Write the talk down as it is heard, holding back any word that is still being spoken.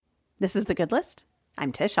This is The Good List.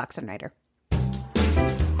 I'm Tish Oxenreider.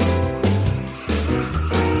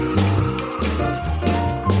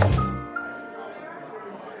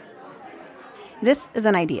 This is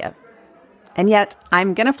an idea. And yet,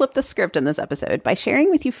 I'm going to flip the script in this episode by sharing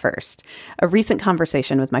with you first a recent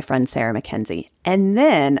conversation with my friend Sarah Mackenzie, and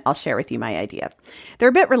then I'll share with you my idea. They're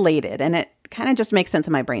a bit related, and it kind of just makes sense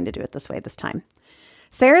in my brain to do it this way this time.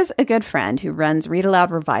 Sarah's a good friend who runs Read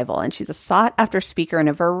Aloud Revival, and she's a sought-after speaker in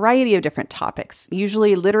a variety of different topics,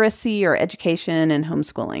 usually literacy or education and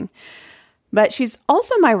homeschooling. But she's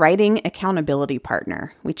also my writing accountability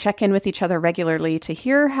partner. We check in with each other regularly to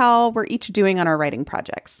hear how we're each doing on our writing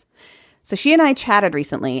projects. So she and I chatted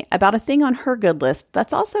recently about a thing on her good list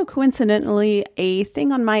that's also coincidentally a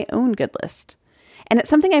thing on my own good list. And it's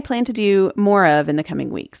something I plan to do more of in the coming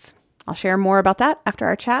weeks. I'll share more about that after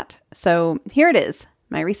our chat. So here it is,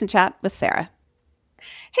 my recent chat with Sarah.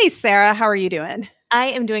 Hey, Sarah, how are you doing? I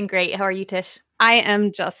am doing great. How are you, Tish? I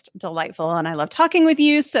am just delightful and I love talking with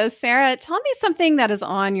you. So Sarah, tell me something that is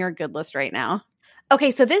on your good list right now.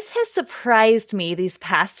 Okay, so this has surprised me these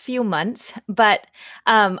past few months, but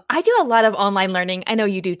I do a lot of online learning. I know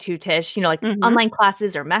you do too, Tish, like online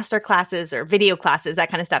classes or master classes or video classes,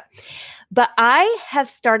 that kind of stuff. But I have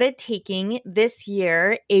started taking this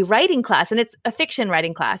year a writing class, and it's a fiction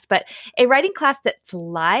writing class, but a writing class that's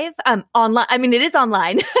live online. I mean, it is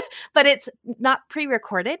online, but it's not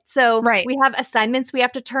pre-recorded. So we have assignments we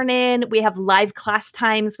have to turn in. We have live class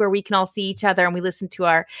times where we can all see each other and we listen to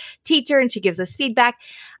our teacher and she gives us feedback.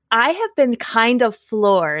 I have been kind of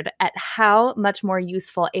floored at how much more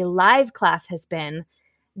useful a live class has been.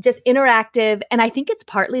 Just interactive. And I think it's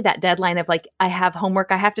partly that deadline of like, I have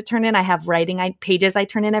homework I have to turn in. I have writing pages I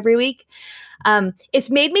turn in every week. It's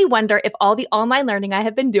made me wonder if all the online learning I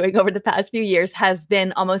have been doing over the past few years has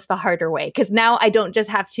been almost the harder way. Because now I don't just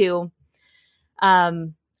have to,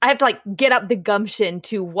 I have to like get up the gumption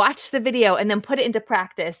to watch the video and then put it into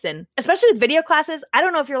practice. And especially with video classes, I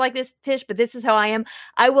don't know if you're like this, Tish, but this is how I am.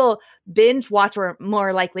 I will binge watch or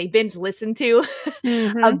more likely binge listen to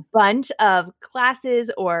a bunch of classes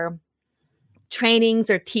or trainings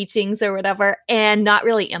or teachings or whatever and not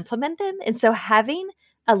really implement them. And so having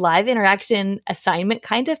a live interaction assignment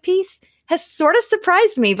kind of piece has sort of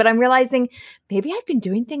surprised me, but I'm realizing maybe I've been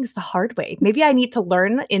doing things the hard way. Maybe I need to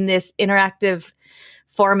learn in this interactive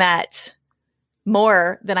format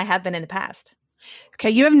more than I have been in the past. Okay,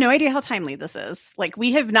 you have no idea how timely this is. Like,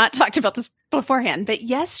 we have not talked about this beforehand, but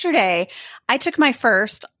yesterday I took my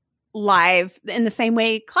first live in the same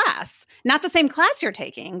way class, not the same class you're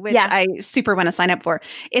taking, which I super want to sign up for.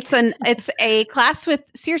 It's a class with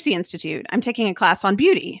Circe Institute. I'm taking a class on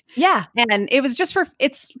beauty. Yeah. And it was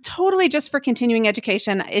it's totally just for continuing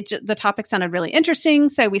education. The topic sounded really interesting.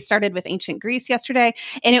 So we started with ancient Greece yesterday,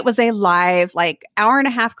 and it was a live, like, hour and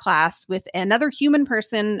a half class with another human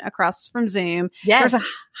person across from Zoom. Yes. There's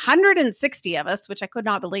 160 of us, which I could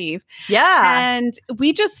not believe. Yeah. And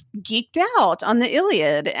we just geeked out on the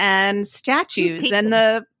Iliad and statues and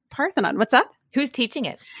the Parthenon. What's up? Who's teaching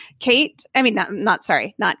it? Kate. I mean, not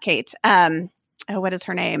Kate. What is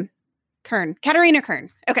her name? Katerina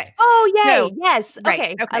Kern. Okay. Oh, yay. So, yes.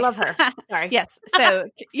 Right. Okay. I love her. Sorry. Yes. So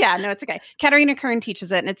yeah, no, it's okay. Katerina Kern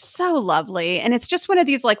teaches it and it's so lovely. And it's just one of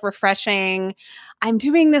these like refreshing, I'm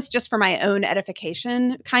doing this just for my own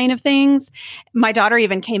edification kind of things. My daughter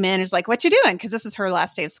even came in and was like, what you doing? Because this was her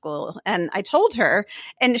last day of school. And I told her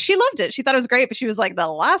and she loved it. She thought it was great, but she was like, the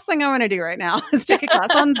last thing I want to do right now is take a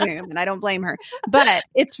class on Zoom. And I don't blame her. But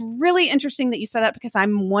it's really interesting that you said that because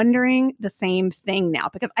I'm wondering the same thing now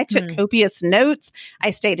because I took copious notes.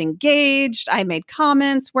 I stayed engaged. I made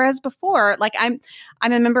comments. Whereas before, like I'm a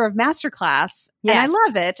member of Masterclass and I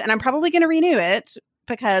love it. And I'm probably going to renew it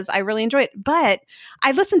because I really enjoy it. But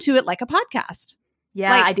I listen to it like a podcast.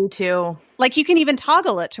 Yeah, I do too. Like you can even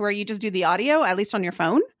toggle it to where you just do the audio, at least on your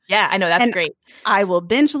phone. Yeah, I know. That's great. I will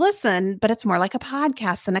binge listen, but it's more like a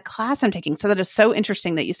podcast than a class I'm taking. So that is so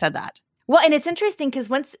interesting that you said that. Well, and it's interesting because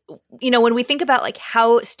once, when we think about like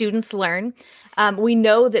how students learn, we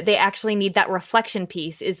know that they actually need that reflection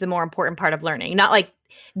piece is the more important part of learning, not like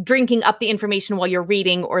drinking up the information while you're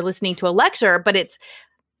reading or listening to a lecture, but it's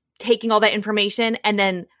taking all that information and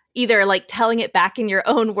then either like telling it back in your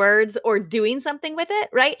own words or doing something with it,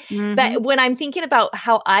 right? But when I'm thinking about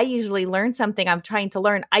how I usually learn something I'm trying to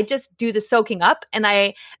learn, I just do the soaking up. And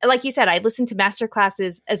I, like you said, I listen to master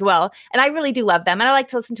classes as well. And I really do love them. And I like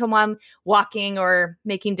to listen to them while I'm walking or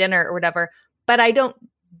making dinner or whatever. But I don't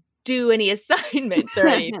do any assignments or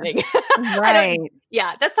anything. Right.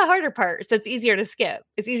 Yeah, that's the harder part. So it's easier to skip.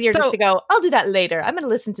 It's easier just to go, I'll do that later. I'm going to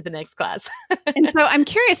listen to the next class. And so I'm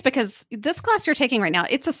curious because this class you're taking right now,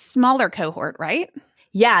 it's a smaller cohort, right?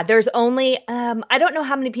 Yeah, there's only, I don't know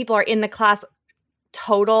how many people are in the class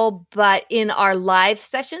total, but in our live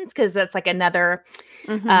sessions, because that's like another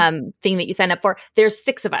thing that you sign up for, there's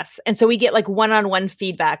 6 of us. And so we get like one-on-one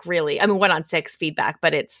feedback, really. I mean, 1-on-6 feedback,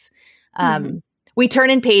 but it's, we turn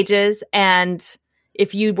in pages. And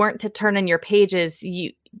if you weren't to turn in your pages,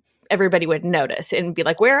 everybody would notice and be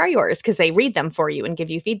like, where are yours? Because they read them for you and give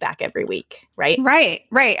you feedback every week, right?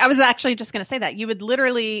 Right. I was actually just going to say that.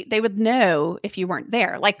 They would know if you weren't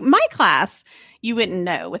there. Like my class, you wouldn't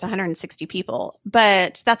know with 160 people,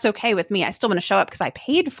 but that's okay with me. I still want to show up because I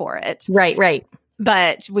paid for it. Right.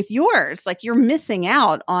 But with yours, like you're missing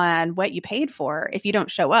out on what you paid for if you don't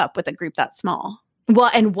show up with a group that small.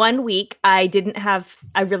 Well, and 1 week I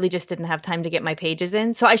really just didn't have time to get my pages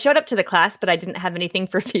in. So I showed up to the class, but I didn't have anything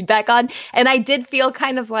for feedback on. And I did feel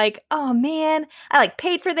kind of like, oh man, I like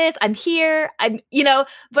paid for this. I'm here.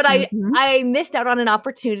 But I missed out on an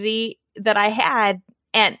opportunity that I had.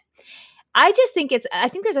 And I just think I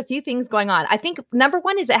think there's a few things going on. I think number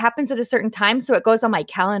one is it happens at a certain time. So it goes on my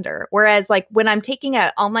calendar. Whereas like when I'm taking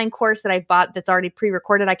an online course that I bought that's already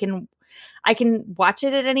pre-recorded, I can watch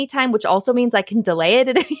it at any time, which also means I can delay it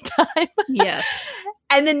at any time. Yes.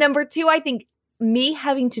 And then number two, I think me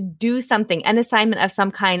having to do something, an assignment of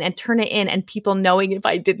some kind, and turn it in and people knowing if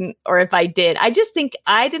I didn't or if I did. I just think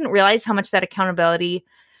I didn't realize how much that accountability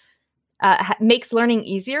makes learning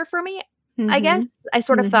easier for me, I guess. I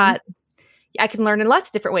sort of thought I can learn in lots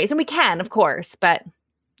of different ways. And we can, of course, but...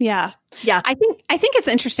 Yeah. I think it's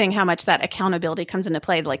interesting how much that accountability comes into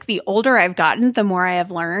play. Like the older I've gotten, the more I have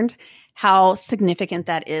learned how significant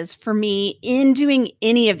that is for me in doing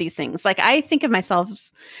any of these things. Like I think of myself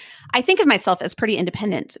as pretty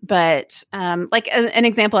independent, but like an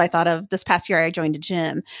example I thought of this past year, I joined a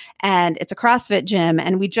gym and it's a CrossFit gym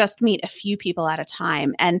and we just meet a few people at a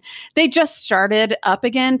time. And they just started up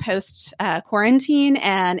again post quarantine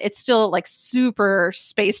and it's still like super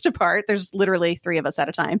spaced apart. There's literally 3 of us at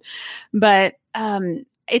a time, but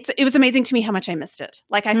it was amazing to me how much I missed it.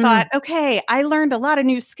 Like I thought, okay, I learned a lot of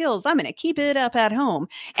new skills. I'm going to keep it up at home.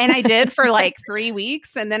 And I did for like 3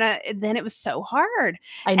 weeks. And then it was so hard.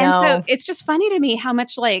 I know. And so it's just funny to me how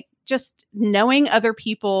much like just knowing other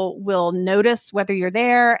people will notice whether you're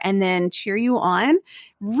there and then cheer you on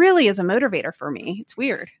really is a motivator for me. It's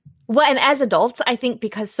weird. Well, and as adults, I think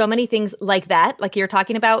because so many things like that, like you're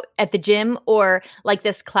talking about at the gym or like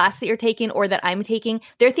this class that you're taking or that I'm taking,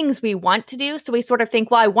 they're things we want to do. So we sort of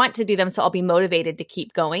think, well, I want to do them, so I'll be motivated to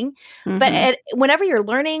keep going. But whenever you're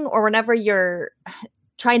learning or whenever you're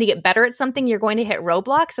trying to get better at something, you're going to hit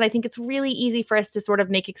roadblocks. And I think it's really easy for us to sort of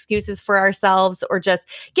make excuses for ourselves or just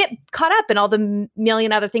get caught up in all the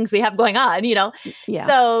million other things we have going on, Yeah.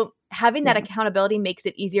 So having that accountability makes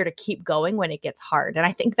it easier to keep going when it gets hard. And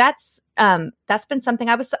I think that's been something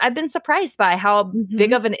I've been surprised by how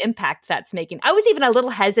big of an impact that's making. I was even a little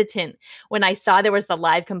hesitant when I saw there was the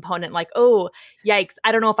live component, like, oh, yikes,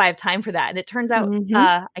 I don't know if I have time for that. And it turns out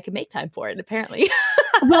I can make time for it, apparently.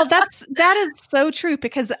 Well, that is so true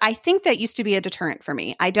because I think that used to be a deterrent for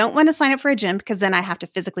me. I don't want to sign up for a gym because then I have to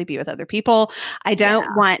physically be with other people. I don't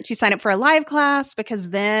want to sign up for a live class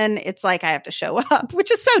because then it's like I have to show up,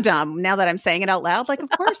 which is so dumb now that I'm saying it out loud. Like,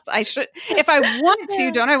 of course I should. If I want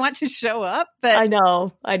to, don't I want to show up? But I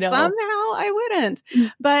know. Somehow I wouldn't.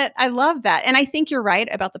 But I love that. And I think you're right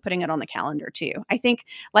about the putting it on the calendar too. I think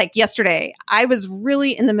like yesterday, I was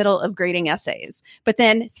really in the middle of grading essays, but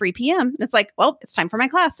then 3 p.m. it's like, well, it's time for my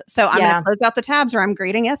class. So I'm going to close out the tabs where I'm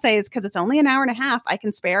grading essays because it's only an hour and a half. I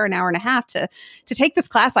can spare an hour and a half to take this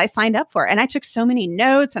class I signed up for. And I took so many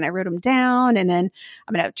notes and I wrote them down. And then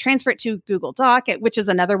I'm going to transfer it to Google Doc, which is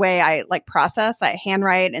another way I like process. I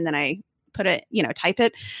handwrite and then I put it, type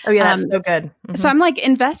it. Oh yeah, that's so good. So I'm like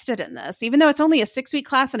invested in this, even though it's only a 6-week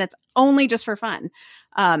class and it's only just for fun.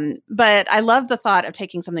 But I love the thought of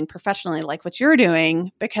taking something professionally like what you're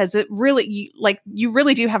doing, because it really, you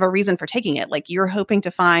really do have a reason for taking it. Like you're hoping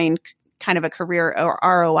to find kind of a career or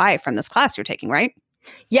ROI from this class you're taking, right?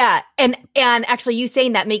 Yeah. And actually you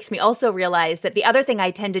saying that makes me also realize that the other thing I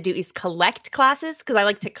tend to do is collect classes because I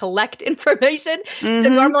like to collect information. So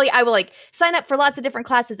normally I will like sign up for lots of different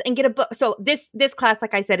classes and get a book. So this class,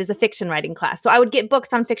 like I said, is a fiction writing class. So I would get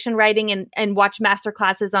books on fiction writing and watch master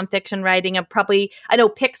classes on fiction writing. I know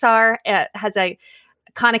Pixar has a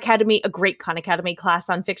great Khan Academy class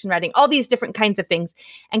on fiction writing, all these different kinds of things,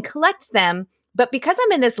 and collect them. But because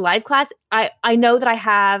I'm in this live class, I know that I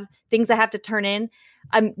have things I have to turn in.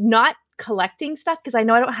 I'm not collecting stuff because I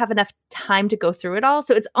know I don't have enough time to go through it all.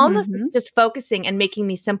 So it's almost just focusing and making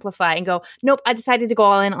me simplify and go, nope, I decided to go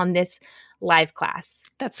all in on this live class.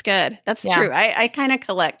 That's good. That's true. I kind of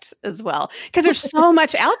collect as well because there's so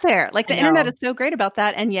much out there. Like the internet is so great about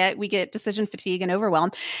that. And yet we get decision fatigue and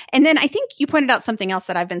overwhelm. And then I think you pointed out something else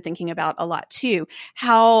that I've been thinking about a lot too,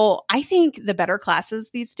 how I think the better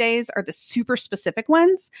classes these days are the super specific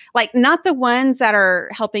ones, like not the ones that are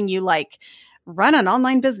helping you like run an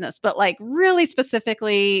online business, but like really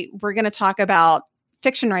specifically, we're going to talk about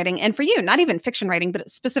fiction writing. And for you, not even fiction writing, but a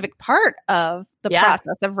specific part of the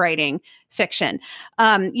process of writing fiction.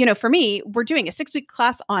 For me, we're doing a 6-week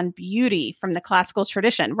class on beauty from the classical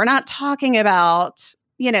tradition. We're not talking about,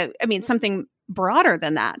 something broader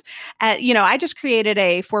than that. I just created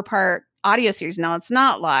a 4-part audio series. Now it's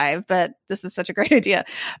not live, but this is such a great idea.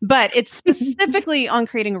 But it's specifically on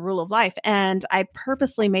creating a rule of life. And I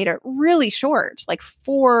purposely made it really short, like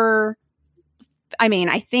 4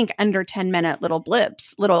 I think under 10-minute little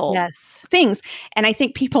blips, little things. And I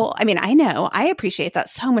think people, I appreciate that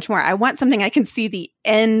so much more. I want something I can see the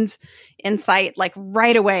end insight like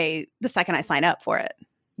right away the second I sign up for it.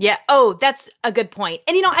 Yeah. Oh, that's a good point.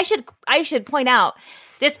 And I should point out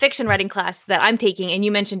this fiction writing class that I'm taking, and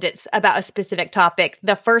you mentioned it's about a specific topic.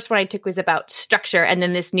 The first one I took was about structure, and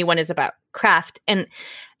then this new one is about craft. And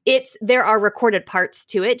there are recorded parts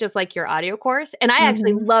to it, just like your audio course. And I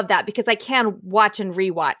actually love that because I can watch and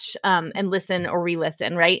rewatch and listen or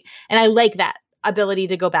re-listen, right? And I like that ability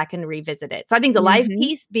to go back and revisit it. So I think the live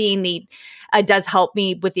piece being does help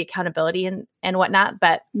me with the accountability and whatnot.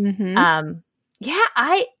 But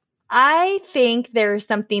I think there's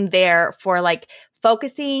something there for like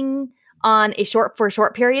focusing on a short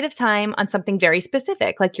period of time on something very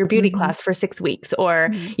specific, like your beauty class for 6 weeks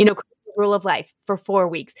or, rule of life for 4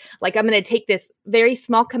 weeks. Like I'm going to take this very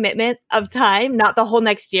small commitment of time, not the whole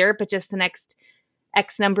next year, but just the next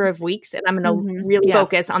X number of weeks. And I'm going to really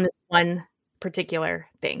focus on this one particular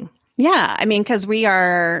thing. Yeah. Because we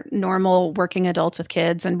are normal working adults with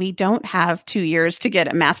kids and we don't have 2 years to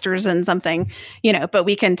get a master's in something, but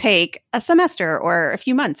we can take a semester or a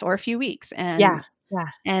few months or a few weeks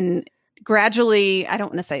and gradually, I don't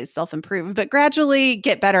want to say self-improve, but gradually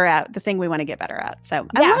get better at the thing we want to get better at. So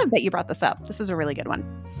I love that you brought this up. This is a really good one.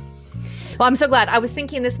 Well, I'm so glad. I was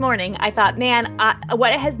thinking this morning, I thought, man,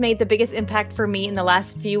 what has made the biggest impact for me in the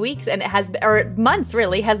last few weeks, and months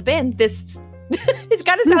really, has been this. It's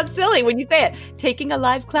got to sound silly when you say it, taking a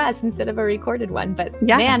live class instead of a recorded one. But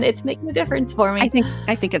man, it's making a difference for me.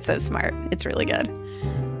 I think it's so smart. It's really good.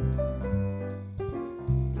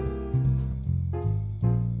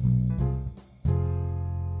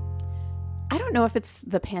 I don't know if it's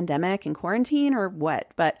the pandemic and quarantine or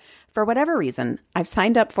what, but for whatever reason, I've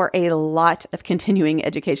signed up for a lot of continuing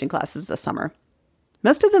education classes this summer.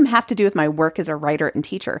 Most of them have to do with my work as a writer and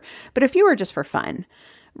teacher, but a few are just for fun.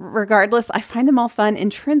 Regardless, I find them all fun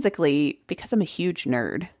intrinsically because I'm a huge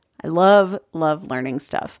nerd. I love learning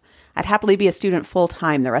stuff. I'd happily be a student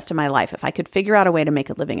full-time the rest of my life if I could figure out a way to make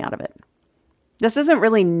a living out of it. This isn't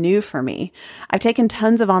really new for me. I've taken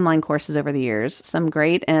tons of online courses over the years, some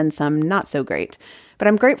great and some not so great. But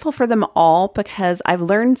I'm grateful for them all because I've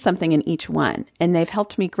learned something in each one, and they've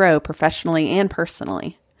helped me grow professionally and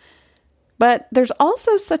personally. But there's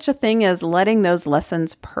also such a thing as letting those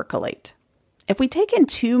lessons percolate. If we take in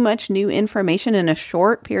too much new information in a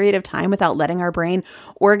short period of time without letting our brain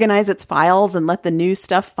organize its files and let the new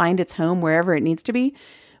stuff find its home wherever it needs to be,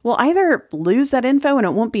 we'll either lose that info and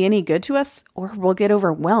it won't be any good to us, or we'll get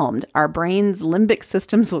overwhelmed. Our brain's limbic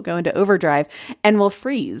systems will go into overdrive and we'll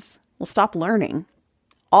freeze. We'll stop learning.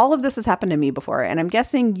 All of this has happened to me before, and I'm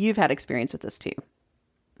guessing you've had experience with this too.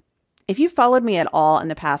 If you've followed me at all in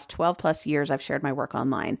the past 12 plus years I've shared my work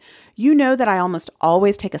online, you know that I almost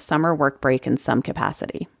always take a summer work break in some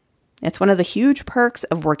capacity. It's one of the huge perks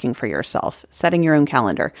of working for yourself, setting your own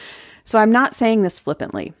calendar. So I'm not saying this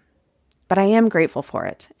flippantly, but I am grateful for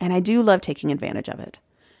it, and I do love taking advantage of it.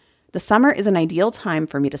 The summer is an ideal time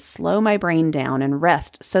for me to slow my brain down and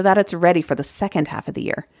rest so that it's ready for the second half of the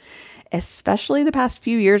year, especially the past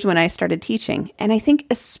few years when I started teaching, and I think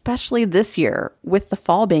especially this year with the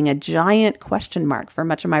fall being a giant question mark for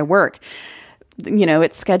much of my work,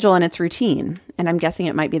 its schedule and its routine, and I'm guessing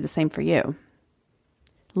it might be the same for you.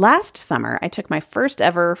 Last summer, I took my first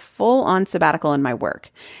ever full-on sabbatical in my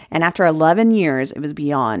work, and after 11 years, it was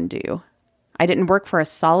beyond due. I didn't work for a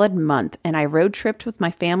solid month, and I road tripped with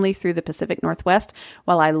my family through the Pacific Northwest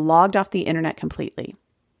while I logged off the internet completely.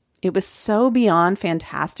 It was so beyond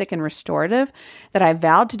fantastic and restorative that I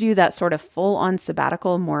vowed to do that sort of full-on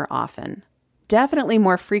sabbatical more often. Definitely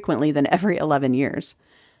more frequently than every 11 years.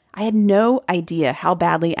 I had no idea how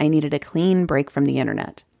badly I needed a clean break from the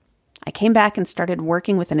internet. I came back and started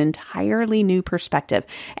working with an entirely new perspective,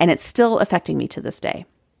 and it's still affecting me to this day.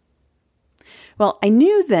 Well, I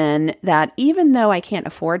knew then that even though I can't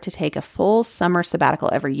afford to take a full summer sabbatical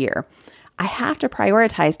every year, I have to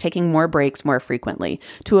prioritize taking more breaks more frequently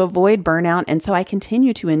to avoid burnout, and so I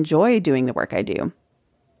continue to enjoy doing the work I do.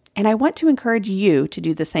 And I want to encourage you to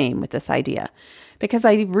do the same with this idea, because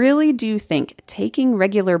I really do think taking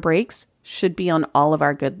regular breaks should be on all of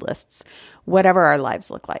our good lists, whatever our lives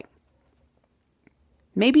look like.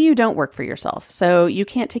 Maybe you don't work for yourself, so you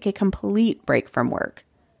can't take a complete break from work.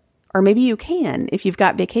 Or maybe you can if you've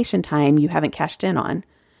got vacation time you haven't cashed in on.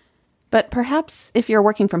 But perhaps if you're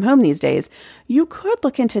working from home these days, you could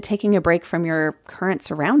look into taking a break from your current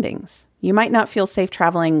surroundings. You might not feel safe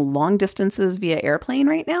traveling long distances via airplane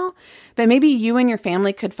right now, but maybe you and your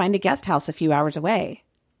family could find a guest house a few hours away.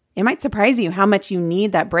 It might surprise you how much you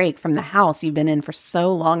need that break from the house you've been in for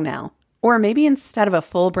so long now. Or maybe instead of a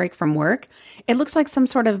full break from work, it looks like some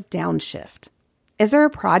sort of downshift. Is there a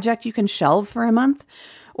project you can shelve for a month?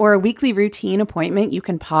 Or a weekly routine appointment you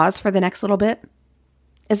can pause for the next little bit?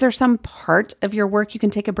 Is there some part of your work you can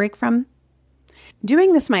take a break from?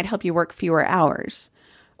 Doing this might help you work fewer hours.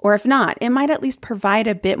 Or if not, it might at least provide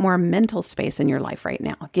a bit more mental space in your life right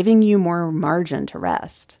now, giving you more margin to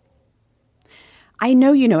rest. I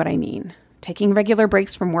know you know what I mean. Taking regular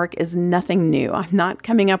breaks from work is nothing new. I'm not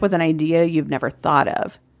coming up with an idea you've never thought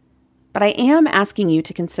of. But I am asking you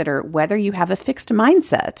to consider whether you have a fixed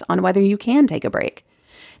mindset on whether you can take a break.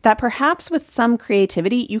 That perhaps with some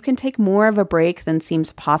creativity, you can take more of a break than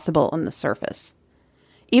seems possible on the surface.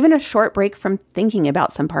 Even a short break from thinking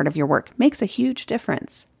about some part of your work makes a huge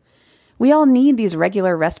difference. We all need these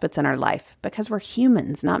regular respites in our life because we're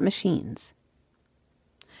humans, not machines.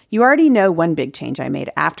 You already know one big change I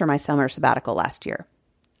made after my summer sabbatical last year.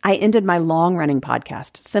 I ended my long-running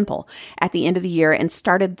podcast, Simple, at the end of the year and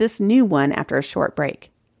started this new one after a short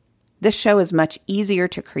break. This show is much easier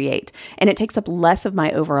to create, and it takes up less of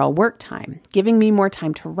my overall work time, giving me more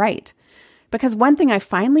time to write. Because one thing I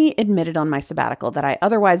finally admitted on my sabbatical that I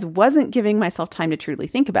otherwise wasn't giving myself time to truly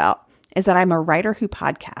think about is that I'm a writer who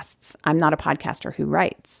podcasts. I'm not a podcaster who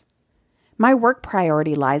writes. My work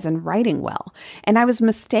priority lies in writing well, and I was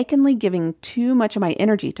mistakenly giving too much of my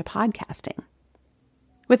energy to podcasting.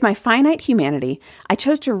 With my finite humanity, I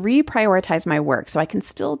chose to reprioritize my work so I can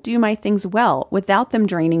still do my things well without them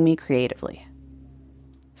draining me creatively.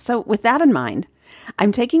 So with that in mind,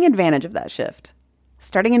 I'm taking advantage of that shift.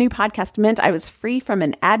 Starting a new podcast meant I was free from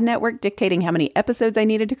an ad network dictating how many episodes I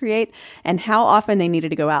needed to create and how often they needed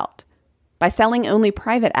to go out. By selling only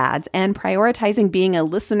private ads and prioritizing being a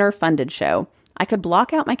listener-funded show, I could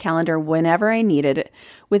block out my calendar whenever I needed it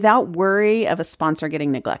without worry of a sponsor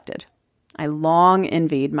getting neglected. I long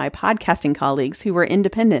envied my podcasting colleagues who were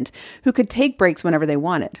independent, who could take breaks whenever they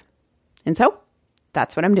wanted. And so,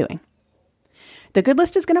 that's what I'm doing. The Good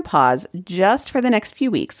List is going to pause just for the next few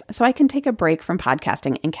weeks so I can take a break from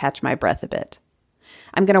podcasting and catch my breath a bit.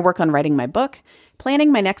 I'm going to work on writing my book,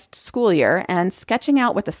 planning my next school year, and sketching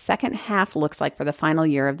out what the second half looks like for the final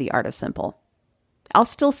year of The Art of Simple. I'll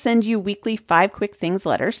still send you weekly 5 Quick Things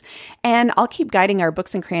letters, and I'll keep guiding our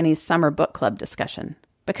Books and Crannies summer book club discussion,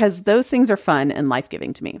 because those things are fun and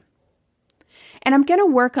life-giving to me. And I'm going to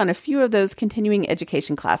work on a few of those continuing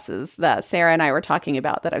education classes that Sarah and I were talking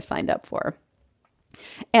about that I've signed up for.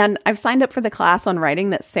 And I've signed up for the class on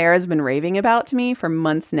writing that Sarah's been raving about to me for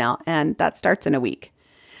months now, and that starts in a week.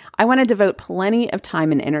 I want to devote plenty of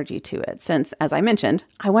time and energy to it since, as I mentioned,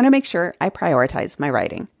 I want to make sure I prioritize my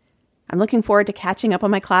writing. I'm looking forward to catching up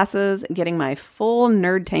on my classes and getting my full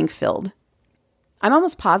nerd tank filled. I'm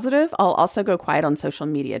almost positive I'll also go quiet on social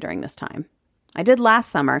media during this time. I did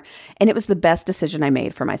last summer, and it was the best decision I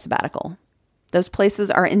made for my sabbatical. Those places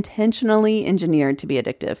are intentionally engineered to be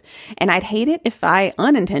addictive, and I'd hate it if I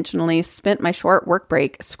unintentionally spent my short work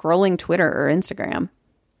break scrolling Twitter or Instagram.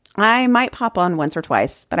 I might pop on once or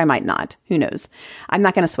twice, but I might not. Who knows? I'm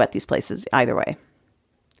not going to sweat these places either way.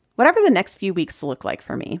 Whatever the next few weeks look like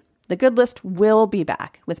for me, The Good List will be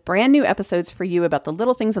back with brand new episodes for you about the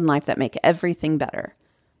little things in life that make everything better.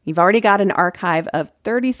 You've already got an archive of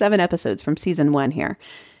 37 episodes from season 1 here,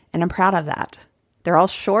 and I'm proud of that. They're all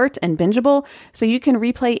short and bingeable, so you can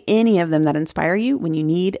replay any of them that inspire you when you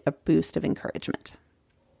need a boost of encouragement.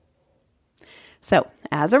 So,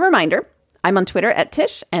 as a reminder, I'm on Twitter at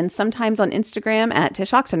Tish and sometimes on Instagram at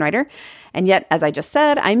Tish Oxenreider. And yet, as I just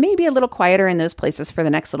said, I may be a little quieter in those places for the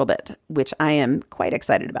next little bit, which I am quite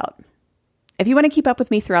excited about. If you want to keep up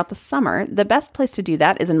with me throughout the summer, the best place to do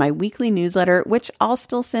that is in my weekly newsletter, which I'll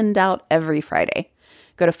still send out every Friday.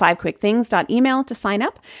 Go to 5quickthings.email to sign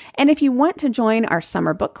up. And if you want to join our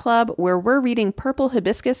summer book club where we're reading Purple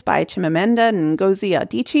Hibiscus by Chimamanda Ngozi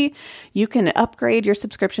Adichie, you can upgrade your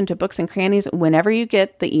subscription to Books and Crannies whenever you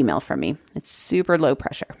get the email from me. It's super low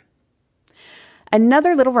pressure.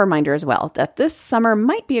 Another little reminder as well that this summer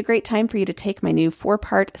might be a great time for you to take my new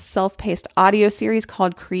 4-part self-paced audio series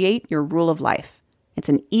called Create Your Rule of Life. It's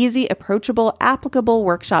an easy, approachable, applicable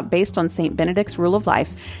workshop based on St. Benedict's Rule of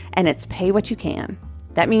Life, and it's pay what you can.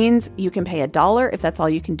 That means you can pay $1 if that's all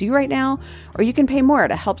you can do right now, or you can pay more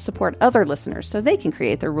to help support other listeners so they can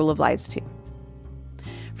create their rule of lives too.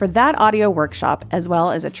 For that audio workshop, as well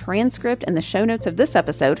as a transcript and the show notes of this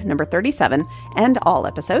episode, number 37, and all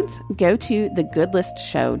episodes, go to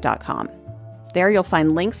thegoodlistshow.com. There you'll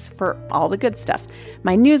find links for all the good stuff,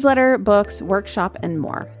 my newsletter, books, workshop, and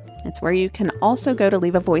more. It's where you can also go to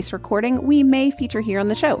leave a voice recording we may feature here on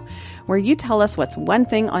the show, where you tell us what's one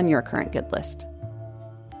thing on your current good list.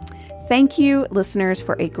 Thank you, listeners,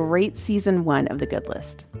 for a great season 1 of The Good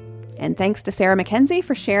List. And thanks to Sarah Mackenzie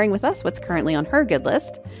for sharing with us what's currently on her good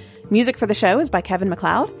list. Music for the show is by Kevin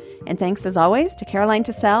MacLeod. And thanks, as always, to Caroline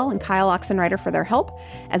Tassell and Kyle Oxenreider for their help,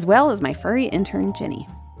 as well as my furry intern, Jenny.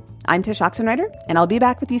 I'm Tish Oxenreider, and I'll be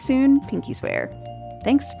back with you soon, pinky swear.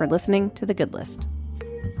 Thanks for listening to The Good List.